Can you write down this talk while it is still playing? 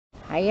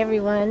Hi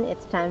everyone,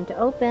 it's time to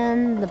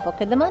open the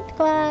Book of the Month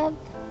Club.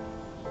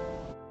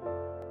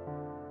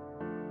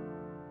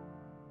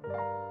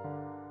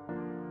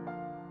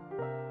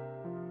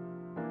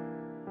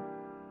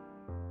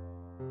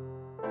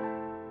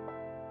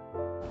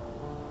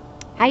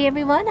 Hi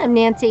everyone, I'm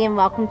Nancy and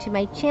welcome to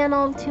my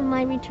channel. To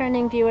my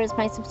returning viewers,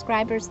 my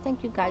subscribers,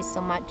 thank you guys so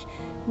much.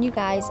 You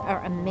guys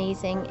are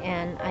amazing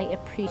and I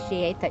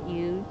appreciate that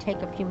you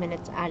take a few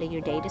minutes out of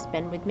your day to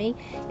spend with me.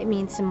 It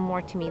means some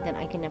more to me than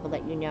I can ever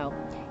let you know.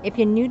 If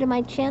you're new to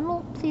my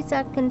channel, please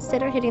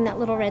consider hitting that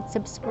little red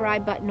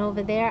subscribe button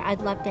over there. I'd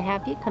love to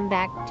have you come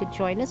back to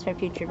join us for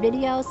future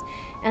videos.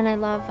 And I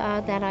love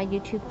that our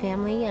YouTube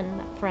family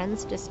and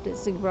friends just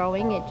is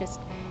growing.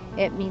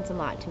 It means a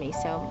lot to me,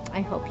 so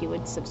I hope you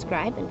would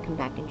subscribe and come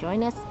back and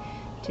join us.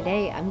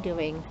 Today I'm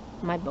doing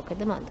my Book of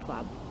the Month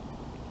Club,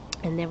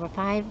 and there were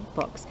 5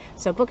 books.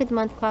 So Book of the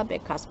Month Club,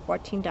 it costs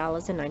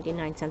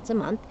 $14.99 a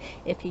month.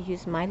 If you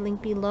use my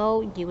link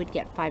below, you would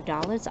get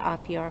 $5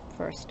 off your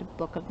first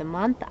book of the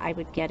month. I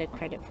would get a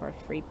credit for a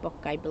free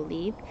book, I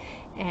believe,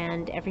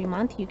 and every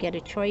month you get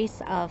a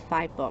choice of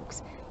 5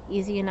 books.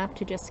 Easy enough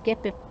to just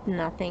skip if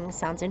nothing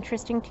sounds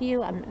interesting to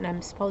you. I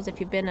suppose if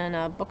you've been in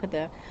a Book of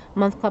the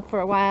Month Club for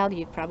a while,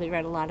 you've probably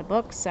read a lot of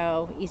books,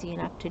 so easy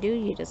enough to do.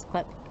 You just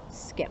click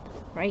skip,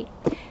 right?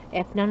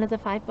 If none of the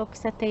 5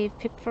 books that they've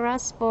picked for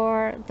us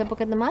for the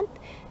Book of the Month,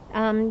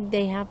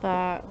 they have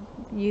a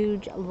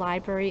huge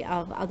library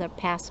of other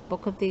past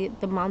Book of the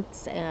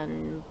Months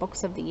and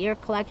Books of the Year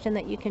collection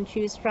that you can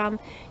choose from.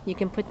 You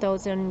can put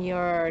those in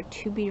your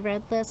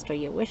to-be-read list or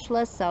your wish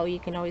list, so you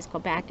can always go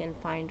back and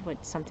find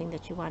what's something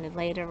that you wanted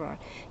later, or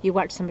you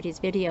watch somebody's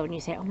video and you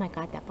say, oh my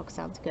god, that book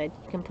sounds good.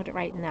 You can put it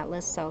right in that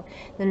list, so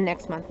the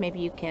next month maybe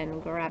you can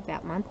grab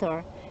that month,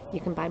 or you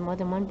can buy more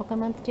than one book a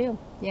month too.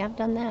 Yeah, I've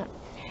done that.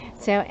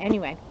 So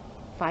anyway,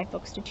 5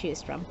 books to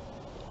choose from.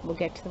 We'll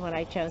get to the one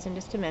I chose in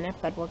just a minute,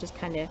 but we'll just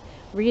kind of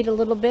read a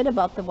little bit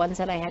about the ones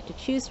that I had to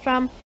choose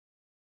from.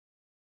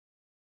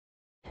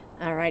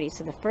 Alrighty,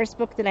 so the first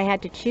book that I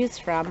had to choose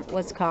from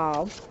was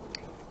called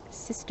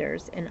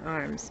Sisters in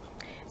Arms.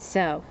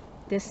 So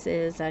this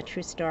is a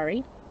true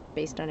story,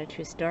 based on a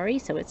true story.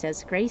 So it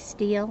says Grace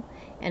Steele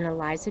and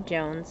Eliza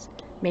Jones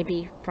may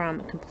be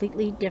from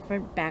completely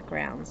different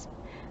backgrounds,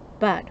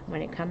 but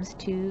when it comes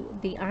to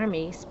the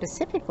Army,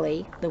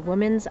 specifically the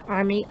Women's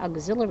Army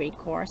Auxiliary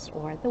Course,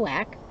 or the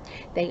WAC,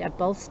 they are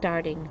both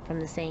starting from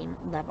the same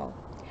level.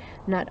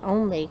 Not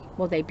only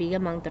will they be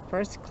among the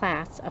first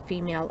class of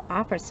female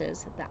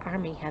officers the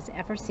Army has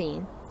ever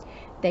seen,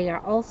 they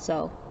are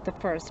also the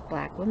first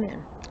black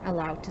women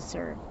allowed to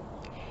serve.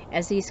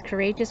 As these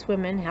courageous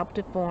women help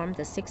to form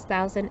the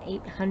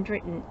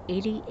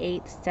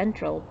 6,888th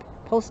Central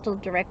Postal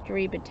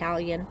Directory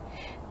Battalion,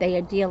 they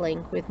are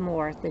dealing with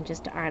more than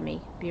just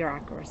Army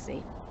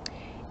bureaucracy.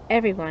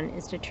 Everyone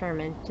is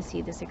determined to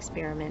see this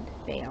experiment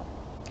fail.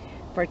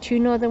 For 2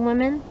 Northern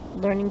women,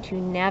 learning to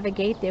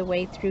navigate their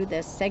way through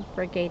the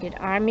segregated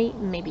Army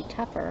may be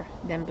tougher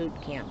than boot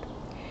camp.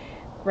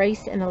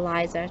 Grace and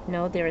Eliza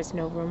know there is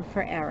no room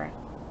for error.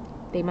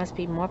 They must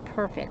be more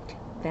perfect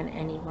than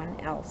anyone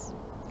else.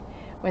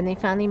 When they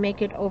finally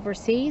make it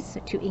overseas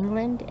to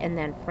England and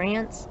then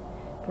France,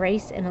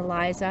 Grace and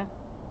Eliza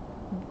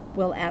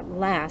will at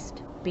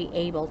last be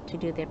able to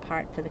do their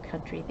part for the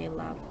country they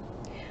love,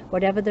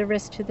 whatever the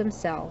risk to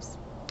themselves.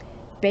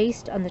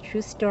 Based on the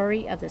true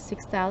story of the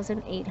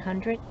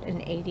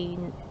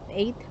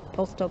 6,888th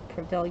Postal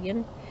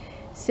Pavilion,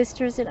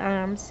 Sisters in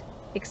Arms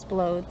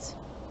explores,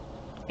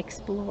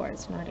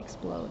 not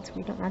explodes.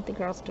 We don't want the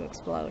girls to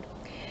explode.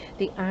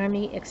 The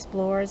Army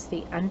explores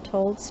the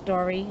untold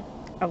story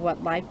of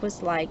what life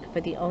was like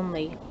for the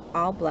only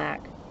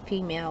all-black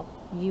female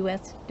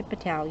U.S.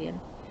 battalion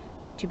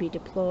to be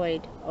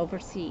deployed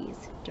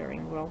overseas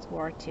during World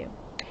War II.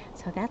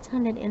 So that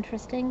sounded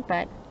interesting,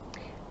 but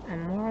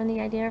I'm more on the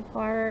idea of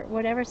horror,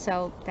 whatever,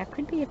 so that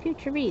could be a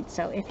future read.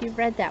 So if you've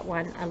read that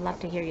one, I'd love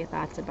to hear your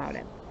thoughts about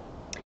it.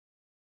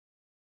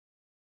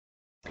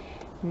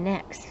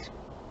 Next,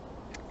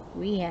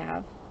 we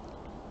have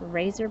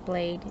Razor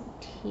Blade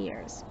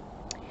Tears.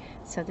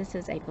 So this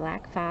is a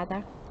black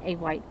father, a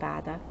white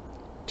father,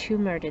 2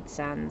 murdered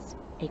sons,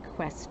 a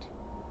quest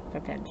for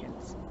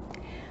vengeance.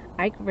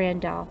 Ike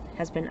Randolph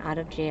has been out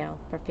of jail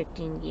for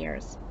 15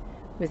 years,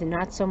 with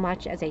not so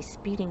much as a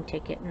speeding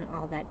ticket in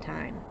all that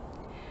time.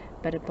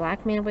 But a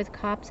black man with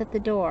cops at the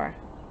door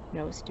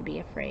knows to be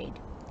afraid.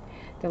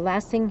 The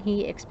last thing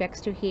he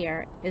expects to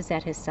hear is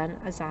that his son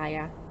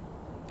Isaiah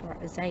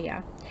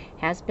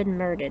has been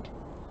murdered,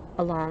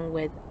 along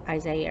with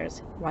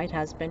Isaiah's white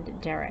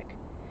husband Derek.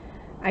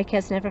 Ike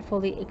has never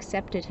fully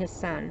accepted his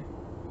son,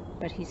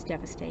 but he's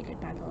devastated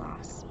by the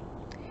loss.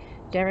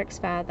 Derek's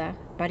father,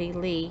 Buddy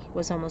Lee,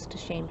 was almost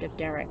ashamed of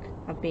Derek,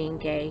 of being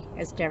gay,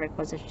 as Derek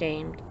was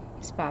ashamed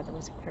his father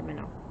was a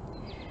criminal.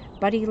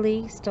 Buddy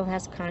Lee still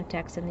has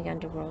contacts in the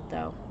underworld,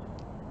 though,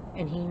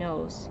 and he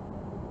knows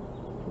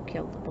who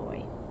killed the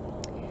boy.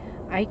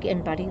 Ike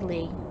and Buddy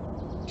Lee,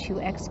 2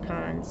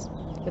 ex-cons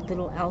with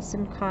little else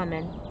in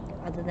common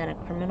other than a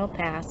criminal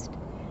past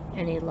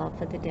and a love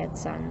for the dead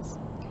sons.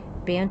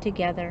 band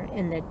together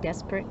in the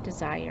desperate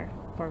desire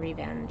for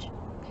revenge,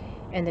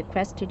 and the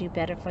quest to do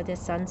better for their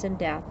sons in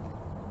death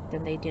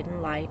than they did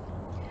in life.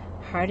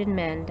 Hardened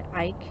men,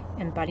 Ike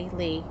and Buddy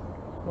Lee,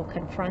 will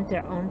confront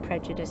their own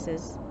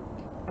prejudices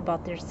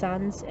about their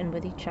sons and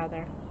with each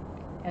other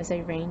as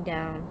they rain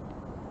down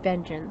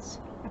vengeance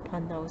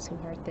upon those who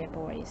hurt their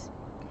boys.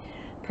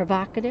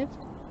 Provocative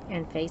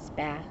and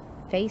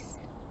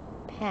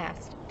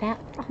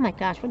oh my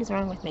gosh, what is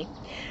wrong with me?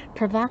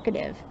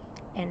 Provocative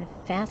and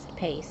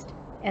fast-paced,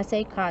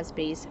 S.A.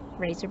 Cosby's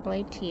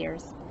Razorblade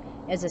Tears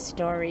is a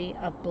story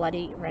of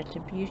bloody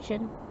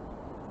retribution,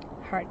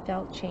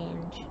 heartfelt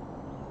change,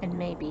 and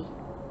maybe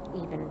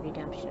even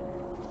redemption.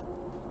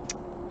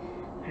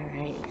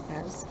 Alright,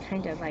 that was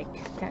kind of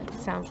like, that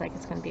sounds like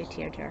it's going to be a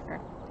tearjerker.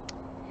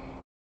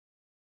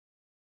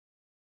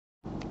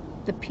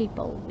 The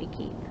People We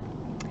Keep.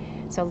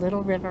 So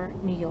Little River,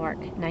 New York,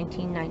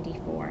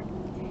 1994.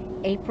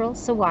 April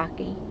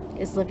Sawaki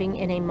is living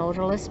in a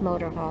motorless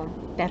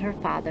motorhome that her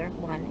father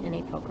won in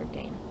a poker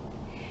game.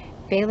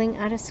 Failing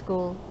out of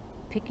school,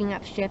 picking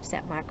up shifts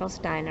at Marco's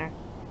Diner,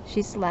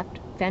 she's left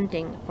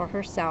fending for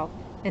herself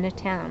in a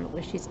town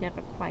where she's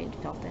never quite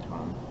felt at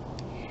home.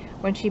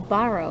 When she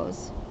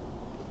borrows,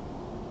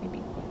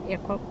 maybe air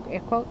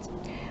quotes,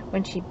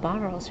 when she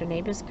borrows her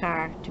neighbor's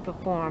car to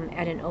perform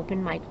at an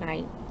open mic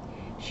night,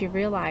 she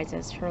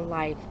realizes her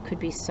life could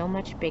be so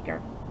much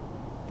bigger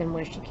than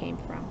where she came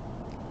from.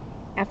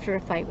 After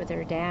a fight with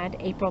her dad,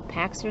 April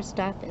packs her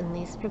stuff and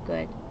leaves for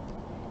good,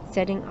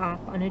 setting off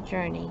on a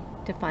journey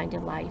to find a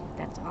life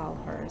that's all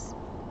hers.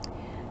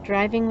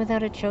 Driving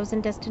without a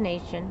chosen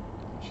destination,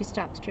 she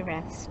stops to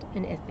rest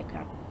in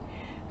Ithaca.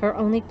 Her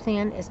only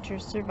plan is to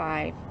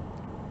survive,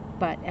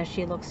 but as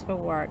she looks for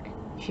work,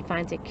 she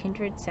finds a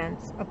kindred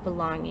sense of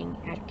belonging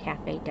at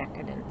Cafe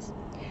Decadence,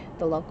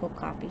 the local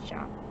coffee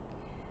shop.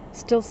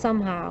 Still,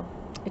 somehow,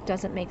 it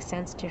doesn't make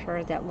sense to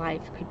her that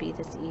life could be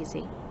this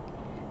easy.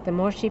 The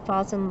more she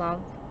falls in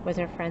love with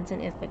her friends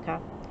in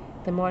Ithaca,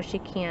 the more she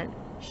can't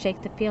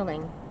shake the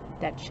feeling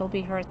that she'll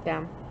hurt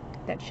them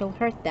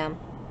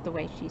the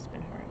way she's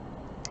been hurt.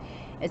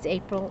 As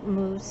April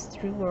moves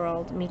through the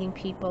world, meeting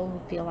people who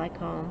feel like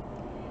home,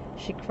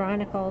 she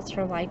chronicles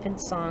her life in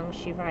songs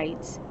she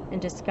writes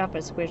and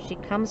discovers where she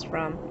comes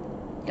from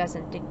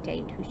doesn't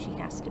dictate who she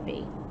has to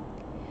be.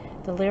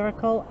 The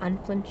lyrical,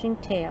 unflinching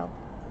tale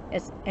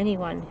is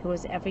anyone who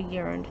has ever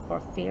yearned for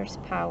fierce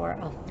power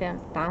of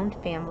found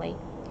family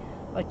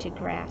or to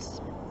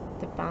grasp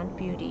the found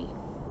beauty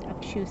of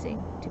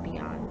choosing to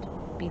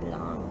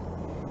belong.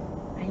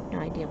 I have no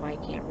idea why I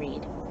can't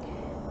read.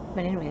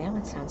 But anyway, that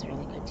one sounds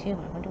really good too.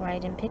 I wonder why I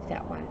didn't pick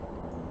that one.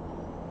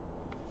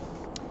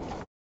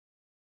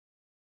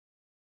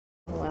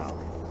 Well,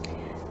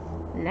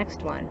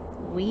 next one.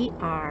 We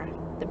Are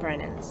the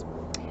Brennans.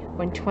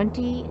 When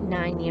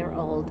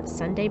 29-year-old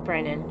Sunday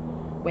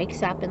Brennan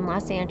wakes up in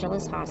Los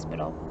Angeles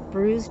hospital,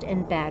 bruised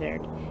and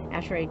battered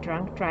after a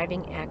drunk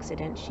driving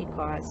accident she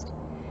caused,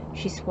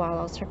 she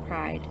swallows her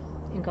pride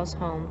and goes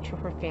home to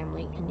her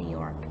family in New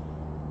York.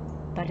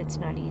 But it's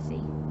not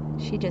easy.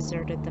 She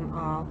deserted them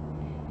all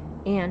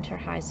and her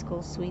high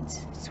school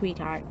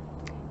sweetheart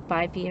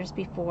 5 years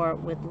before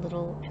with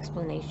little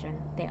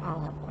explanation. They all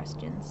have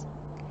questions.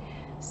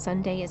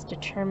 Sunday is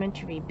determined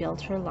to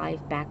rebuild her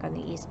life back on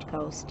the East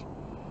Coast,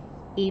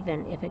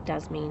 even if it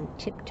does mean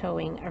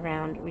tiptoeing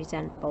around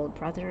resentful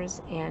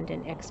brothers and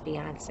an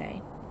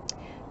ex-fiancé.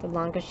 The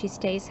longer she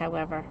stays,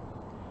 however,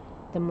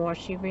 the more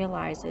she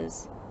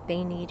realizes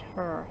they need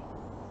her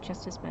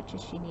just as much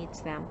as she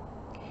needs them.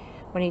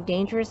 When a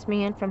dangerous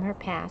man from her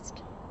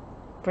past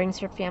brings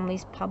her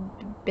family's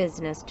pub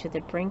business to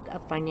the brink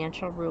of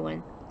financial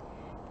ruin,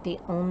 the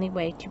only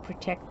way to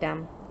protect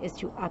them is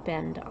to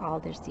upend all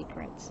their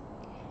secrets.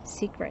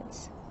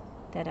 Secrets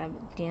that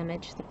have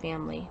damaged the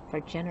family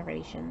for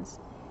generations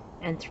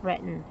and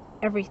threaten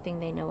everything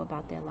they know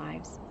about their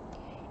lives.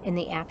 In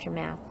the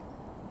aftermath,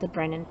 the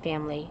Brennan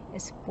family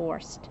is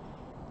forced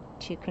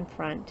to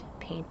confront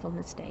painful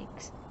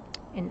mistakes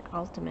and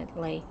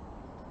ultimately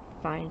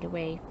find a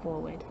way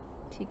forward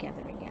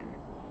together again.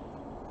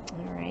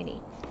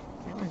 Alrighty,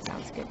 that one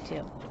sounds good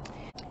too.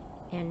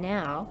 And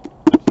now,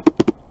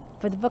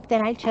 for the book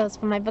that I chose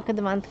for my Book of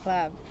the Month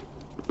Club.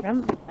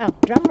 Drum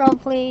roll,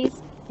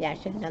 please. Yeah, I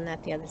should have done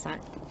that the other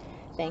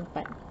thing,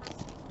 but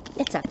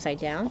it's upside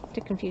down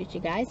to confuse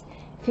you guys.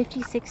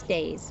 56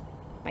 Days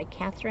by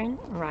Catherine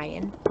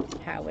Ryan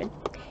Howard.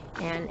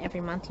 And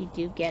every month you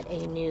do get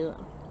a new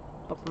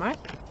bookmark,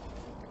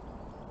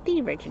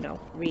 the original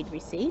read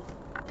receipt.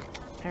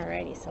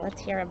 Alrighty, so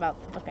let's hear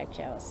about the book I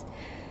chose.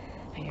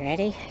 Are you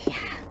ready?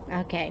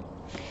 Yeah. Okay.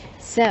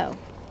 So,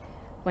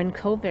 when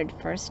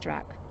COVID first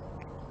struck,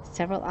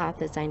 several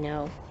authors I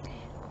know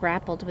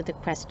grappled with the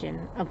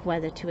question of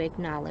whether to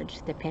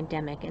acknowledge the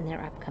pandemic in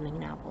their upcoming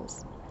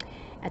novels.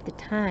 At the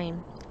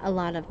time, a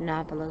lot of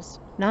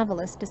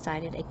novelists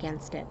decided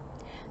against it.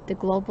 The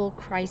global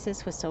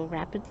crisis was so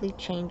rapidly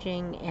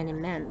changing and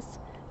immense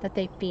that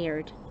they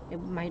feared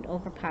it might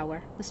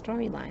overpower the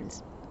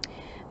storylines.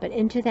 But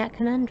into that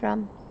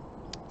conundrum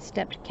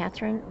stepped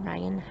Catherine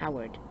Ryan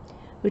Howard,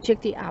 who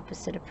took the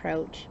opposite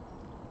approach,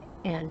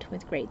 and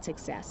with great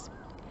success.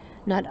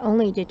 Not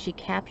only did she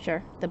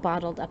capture the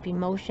bottled-up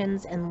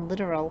emotions and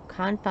literal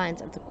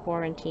confines of the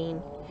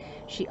quarantine,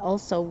 she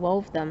also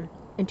wove them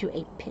into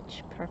a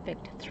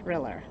pitch-perfect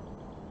thriller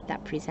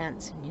that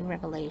presents new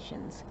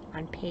revelations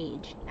on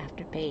page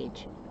after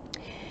page.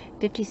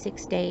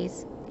 56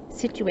 Days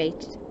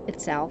situates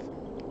itself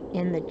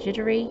in the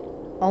jittery,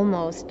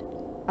 almost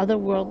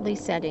otherworldly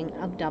setting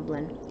of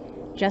Dublin,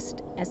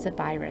 just as the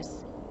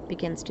virus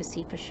begins to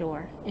seep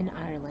ashore in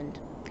Ireland.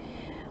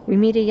 We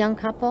meet a young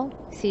couple,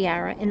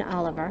 Ciara and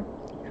Oliver,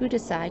 who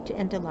decide to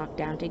enter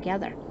lockdown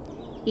together,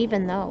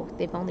 even though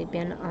they've only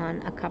been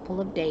on a couple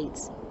of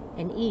dates,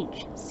 and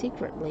each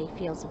secretly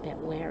feels a bit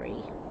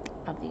wary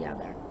of the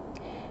other.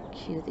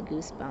 Cue the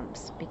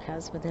goosebumps,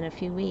 because within a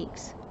few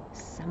weeks,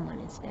 someone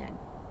is dead.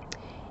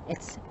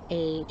 It's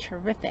a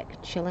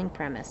terrific, chilling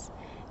premise,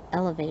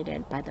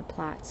 elevated by the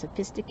plot's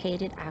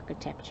sophisticated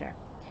architecture,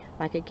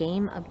 like a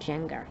game of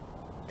Jenga.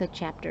 The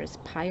chapters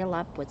pile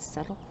up with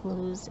subtle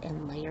clues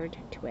and layered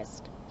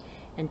twist,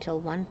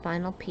 until one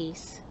final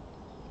piece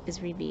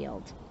is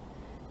revealed,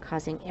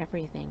 causing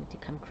everything to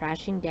come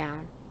crashing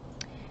down.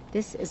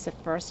 This is a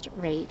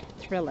first-rate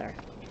thriller,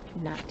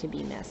 not to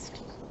be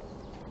missed.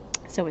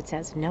 So it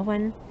says, no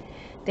one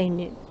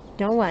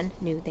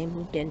knew they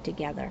moved in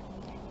together.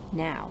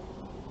 Now,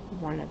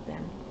 one of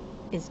them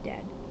is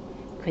dead.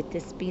 Could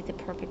this be the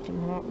perfect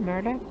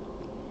murder?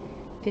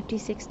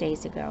 56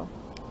 days ago,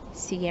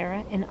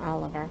 Ciara and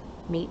Oliver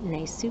meet in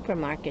a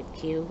supermarket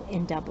queue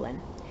in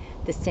Dublin,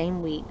 the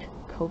same week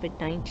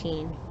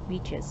COVID-19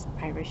 reaches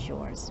Irish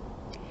shores.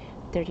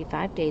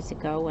 35 days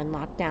ago, when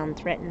lockdown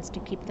threatens to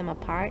keep them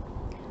apart,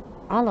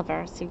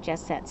 Oliver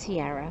suggests that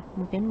Ciara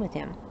move in with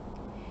him.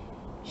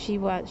 She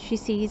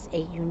sees a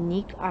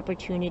unique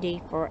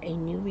opportunity for a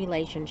new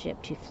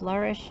relationship to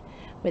flourish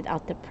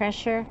without the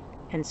pressure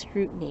and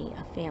scrutiny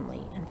of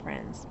family and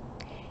friends.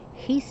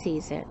 He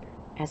sees it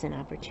as an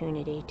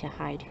opportunity to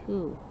hide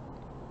who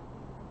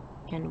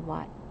and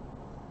what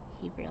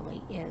he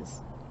really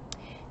is.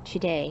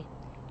 Today,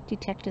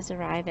 detectives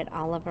arrive at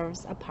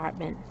Oliver's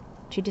apartment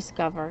to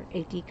discover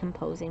a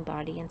decomposing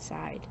body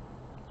inside.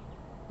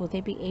 Will they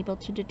be able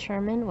to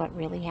determine what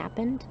really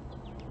happened?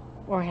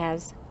 Or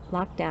has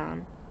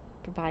lockdown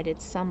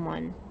provided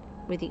someone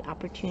with the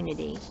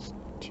opportunity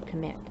to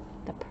commit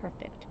the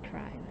perfect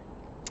crime?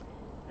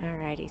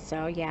 Alrighty,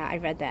 so yeah, I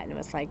read that and it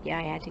was like, yeah,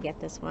 I had to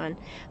get this one.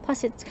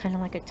 Plus, it's kind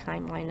of like a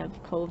timeline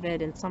of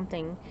COVID and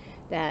something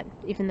that,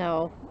 even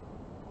though,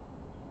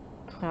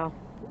 well,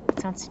 it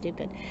sounds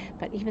stupid,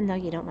 but even though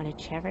you don't want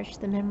to cherish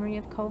the memory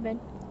of COVID,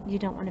 you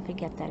don't want to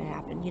forget that it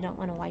happened. You don't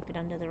want to wipe it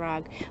under the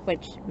rug,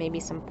 which maybe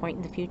some point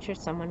in the future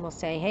someone will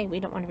say, hey, we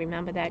don't want to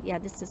remember that. Yeah,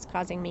 this is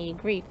causing me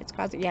grief. It's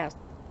causing, yes,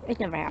 it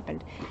never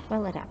happened.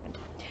 Well, it happened.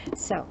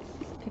 So,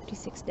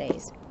 56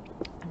 days.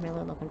 I'm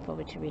really looking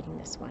forward to reading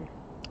this one.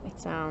 It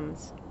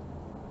sounds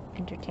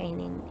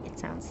entertaining. It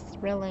sounds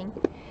thrilling.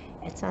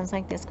 It sounds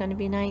like there's going to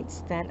be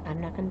nights that I'm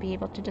not going to be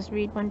able to just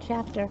read one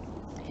chapter.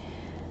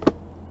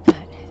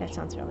 But that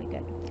sounds really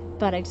good.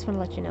 But I just want to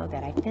let you know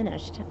that I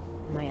finished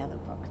my other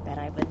book that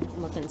I've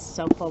been looking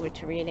so forward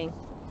to reading,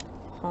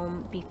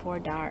 Home Before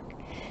Dark.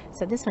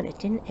 So this one, it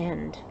didn't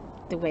end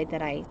the way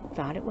that I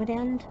thought it would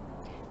end,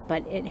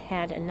 but it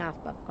had enough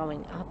of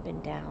going up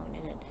and down,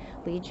 and it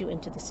leads you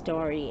into the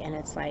story, and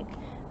it's like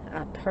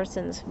a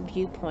person's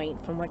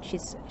viewpoint from what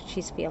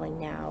she's feeling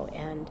now,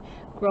 and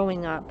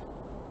growing up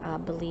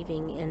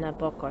believing in a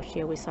book, or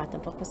she always thought the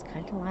book was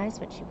kind of lies,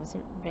 but she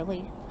wasn't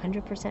really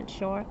 100%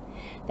 sure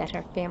that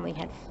her family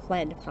had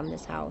fled from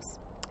this house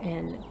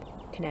in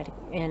Connecticut,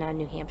 in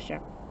New Hampshire,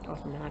 or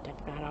Vermont. I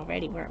forgot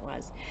already where it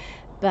was,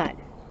 but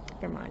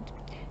Vermont.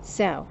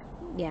 So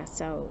yeah,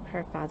 so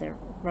her father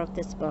wrote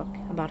this book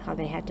about how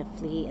they had to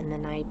flee in the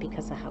night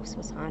because the house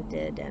was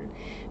haunted and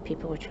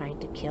people were trying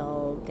to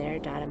kill their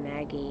daughter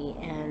Maggie,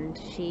 and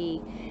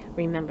she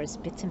remembers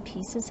bits and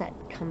pieces that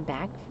come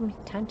back from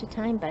time to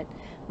time, but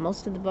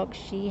most of the book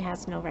she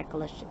has no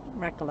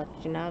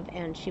recollection of,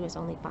 and she was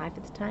only 5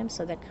 at the time,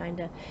 so that kind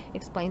of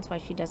explains why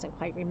she doesn't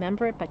quite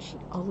remember it, but she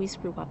always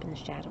grew up in the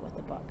shadow of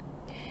the book.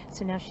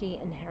 So now she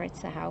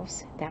inherits the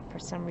house that for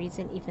some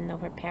reason, even though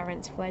her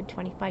parents fled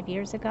 25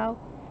 years ago,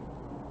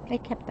 they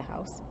kept the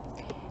house.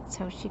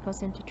 So she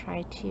goes in to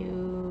try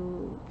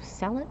to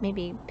sell it,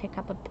 maybe pick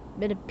up a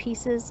bit of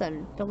pieces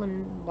and fill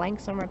in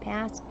blanks on her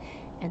past,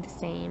 and the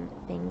same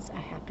things are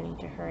happening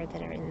to her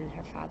that are in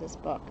her father's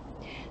book.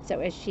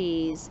 So as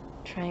she's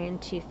trying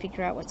to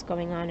figure out what's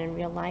going on in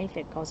real life,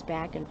 it goes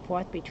back and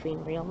forth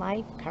between real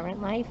life,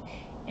 current life,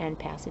 and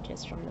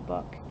passages from the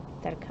book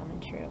that are coming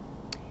true.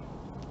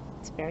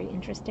 It's a very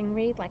interesting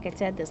read. Like I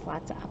said, there's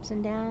lots of ups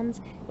and downs.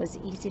 It was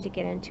easy to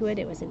get into it.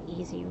 It was an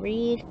easy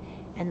read.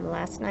 And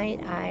last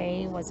night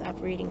I was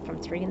up reading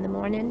from 3 in the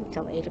morning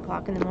till 8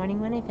 o'clock in the morning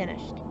when I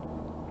finished.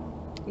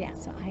 yeah,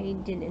 so I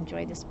did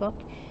enjoy this book,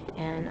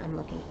 and I'm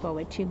looking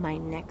forward to my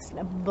next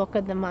Book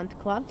of the Month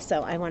club.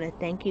 So I want to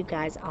thank you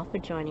guys all for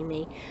joining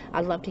me.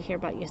 I'd love to hear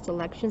about your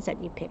selections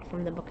that you picked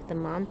from the Book of the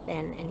Month,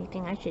 and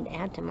anything I should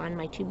add to on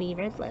my to be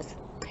read list.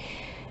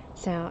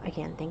 So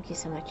again, thank you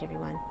so much,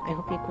 everyone. I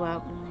hope you go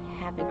out,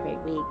 have a great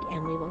week,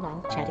 and we will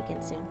all chat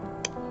again soon.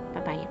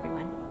 Bye bye,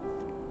 everyone.